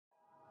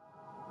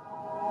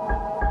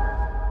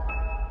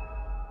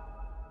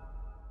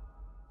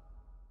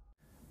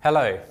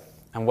Hello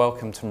and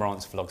welcome to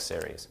Mourant's vlog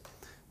series.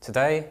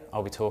 Today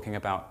I'll be talking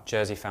about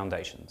Jersey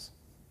foundations.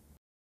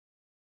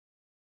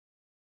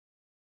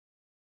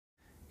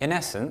 In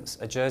essence,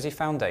 a Jersey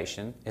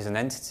foundation is an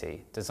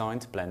entity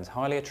designed to blend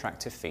highly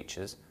attractive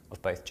features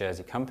of both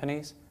Jersey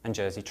companies and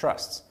Jersey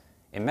trusts.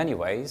 In many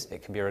ways,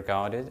 it can be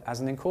regarded as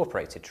an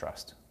incorporated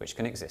trust, which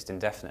can exist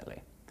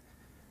indefinitely.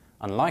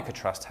 Unlike a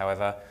trust,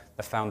 however,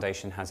 the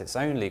foundation has its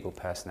own legal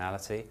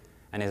personality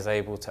and is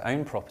able to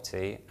own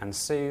property and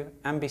sue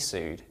and be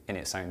sued in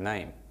its own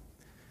name.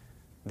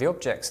 The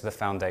objects of the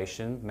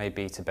foundation may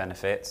be to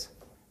benefit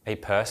a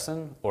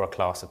person or a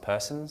class of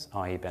persons,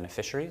 i.e.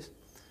 beneficiaries,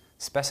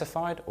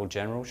 specified or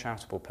general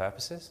charitable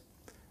purposes,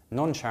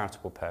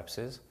 non-charitable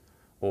purposes,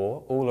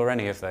 or all or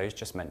any of those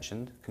just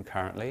mentioned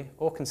concurrently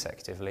or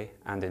consecutively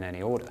and in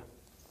any order.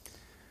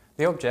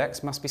 The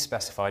objects must be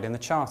specified in the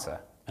Charter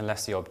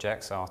unless the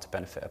objects are to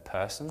benefit a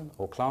person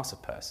or class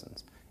of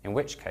persons, in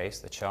which case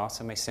the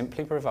Charter may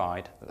simply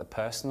provide that the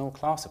person or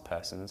class of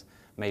persons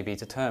may be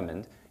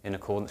determined in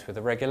accordance with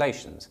the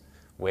regulations,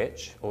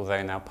 which,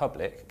 although now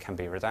public, can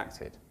be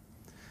redacted.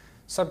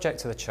 Subject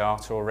to the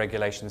Charter or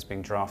regulations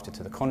being drafted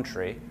to the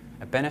contrary,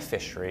 a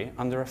beneficiary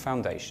under a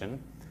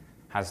foundation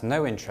has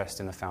no interest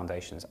in the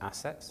foundation's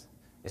assets,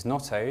 is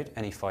not owed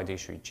any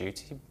fiduciary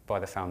duty by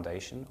the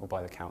foundation or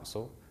by the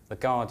council, the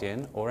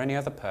guardian or any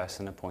other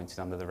person appointed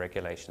under the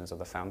regulations of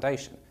the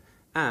foundation,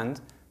 and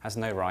has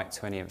no right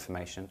to any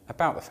information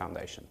about the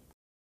foundation.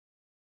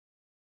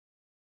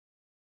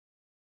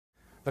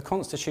 The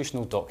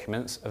constitutional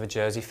documents of a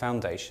Jersey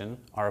foundation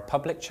are a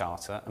public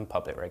charter and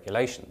public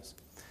regulations.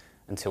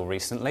 Until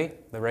recently,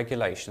 the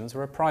regulations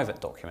were a private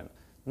document,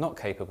 not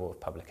capable of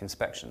public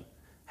inspection.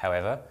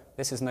 However,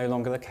 this is no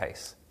longer the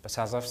case, but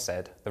as I've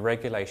said, the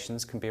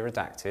regulations can be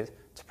redacted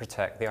to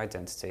protect the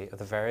identity of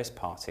the various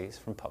parties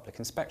from public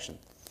inspection.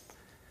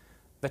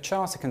 The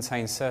Charter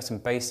contains certain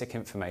basic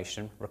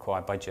information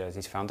required by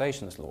Jersey's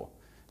Foundations Law,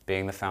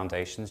 being the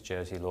Foundation's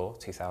Jersey Law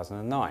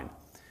 2009.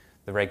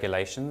 The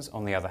regulations,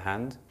 on the other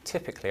hand,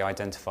 typically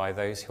identify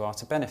those who are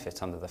to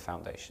benefit under the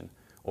Foundation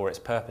or its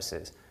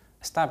purposes,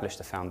 establish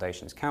the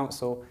Foundation's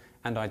council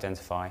and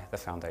identify the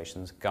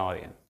Foundation's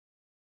guardian.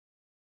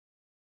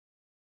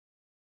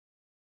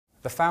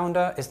 The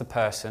founder is the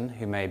person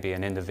who may be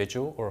an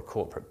individual or a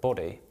corporate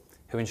body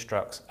who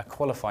instructs a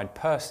qualified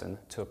person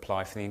to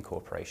apply for the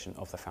incorporation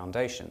of the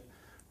foundation,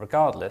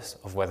 regardless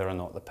of whether or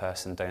not the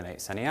person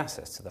donates any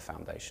assets to the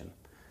foundation.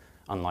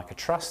 Unlike a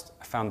trust,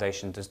 a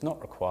foundation does not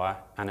require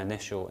an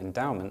initial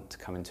endowment to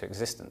come into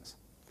existence.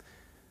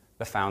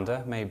 The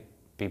founder may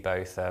be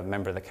both a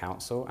member of the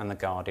council and the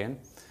guardian,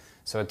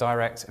 so a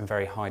direct and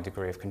very high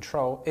degree of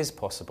control is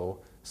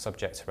possible,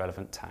 subject to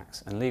relevant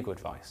tax and legal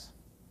advice.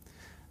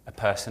 A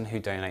person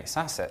who donates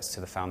assets to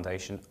the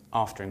foundation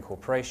after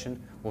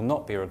incorporation will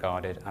not be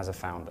regarded as a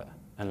founder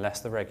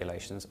unless the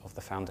regulations of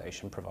the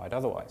foundation provide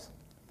otherwise.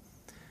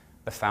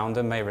 The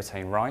founder may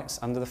retain rights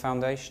under the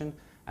foundation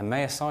and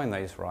may assign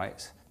those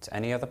rights to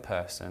any other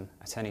person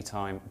at any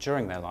time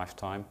during their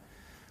lifetime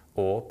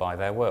or by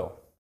their will.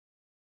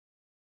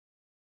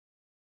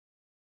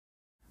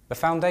 The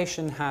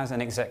foundation has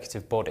an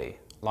executive body,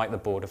 like the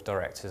board of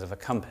directors of a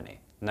company,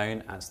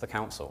 known as the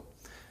council.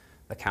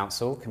 The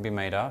council can be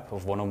made up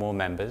of one or more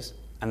members,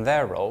 and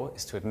their role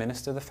is to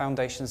administer the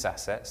foundation's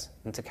assets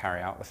and to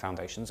carry out the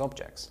foundation's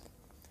objects.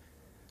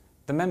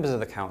 The members of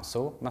the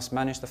council must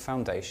manage the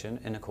foundation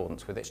in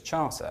accordance with its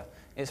charter,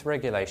 its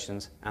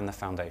regulations and the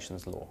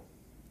foundation's law.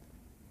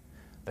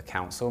 The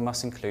council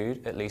must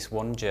include at least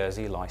one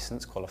Jersey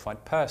licensed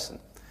qualified person.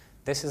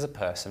 This is a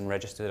person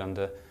registered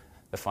under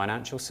the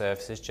Financial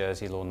Services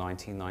Jersey Law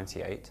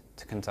 1998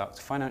 to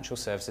conduct financial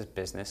services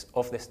business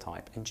of this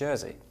type in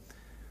Jersey.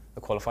 The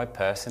qualified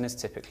person is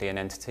typically an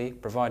entity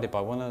provided by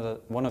one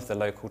of the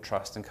local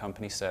trust and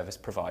company service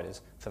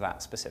providers for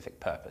that specific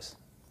purpose.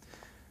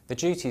 The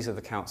duties of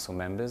the council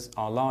members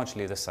are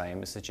largely the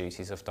same as the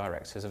duties of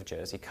directors of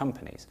Jersey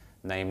companies,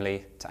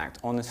 namely to act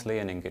honestly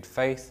and in good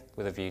faith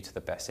with a view to the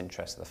best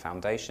interest of the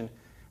foundation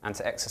and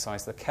to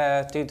exercise the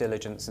care, due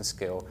diligence and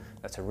skill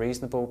that a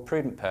reasonable,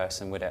 prudent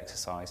person would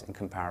exercise in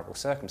comparable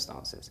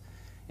circumstances.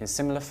 In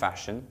similar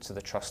fashion to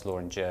the trust law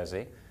in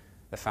Jersey,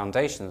 the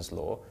Foundations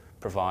Law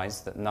provides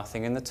that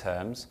nothing in the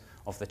terms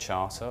of the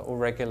Charter or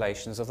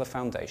regulations of the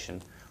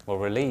foundation will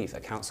relieve a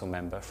council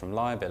member from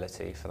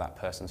liability for that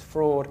person's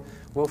fraud,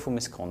 willful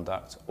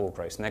misconduct or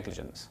gross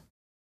negligence.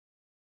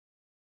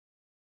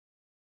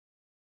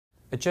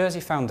 A Jersey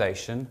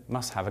foundation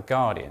must have a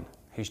guardian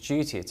whose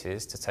duty it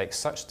is to take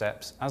such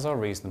steps as are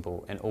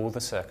reasonable in all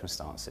the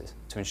circumstances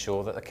to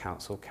ensure that the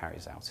council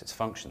carries out its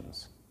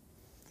functions.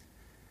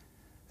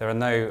 There are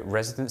no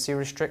residency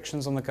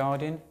restrictions on the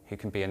guardian, who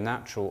can be a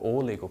natural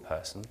or legal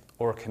person,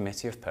 or a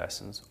committee of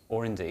persons,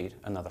 or indeed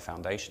another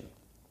foundation.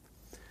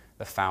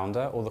 The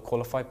founder or the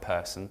qualified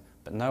person,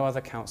 but no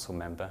other council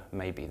member,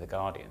 may be the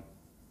guardian.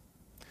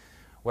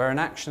 Where an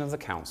action of the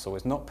council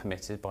is not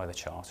permitted by the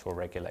Charter or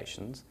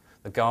regulations,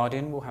 the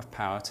guardian will have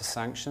power to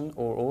sanction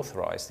or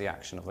authorise the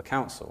action of the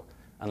council,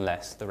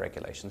 unless the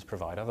regulations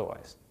provide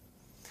otherwise.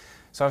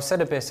 So I've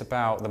said a bit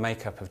about the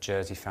makeup of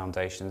jersey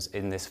foundations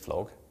in this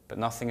vlog, but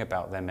nothing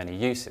about their many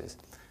uses.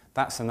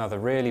 That's another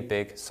really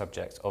big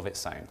subject of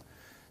its own.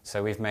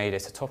 So we've made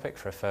it a topic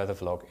for a further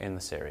vlog in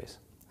the series.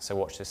 So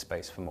watch this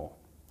space for more.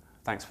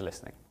 Thanks for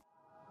listening.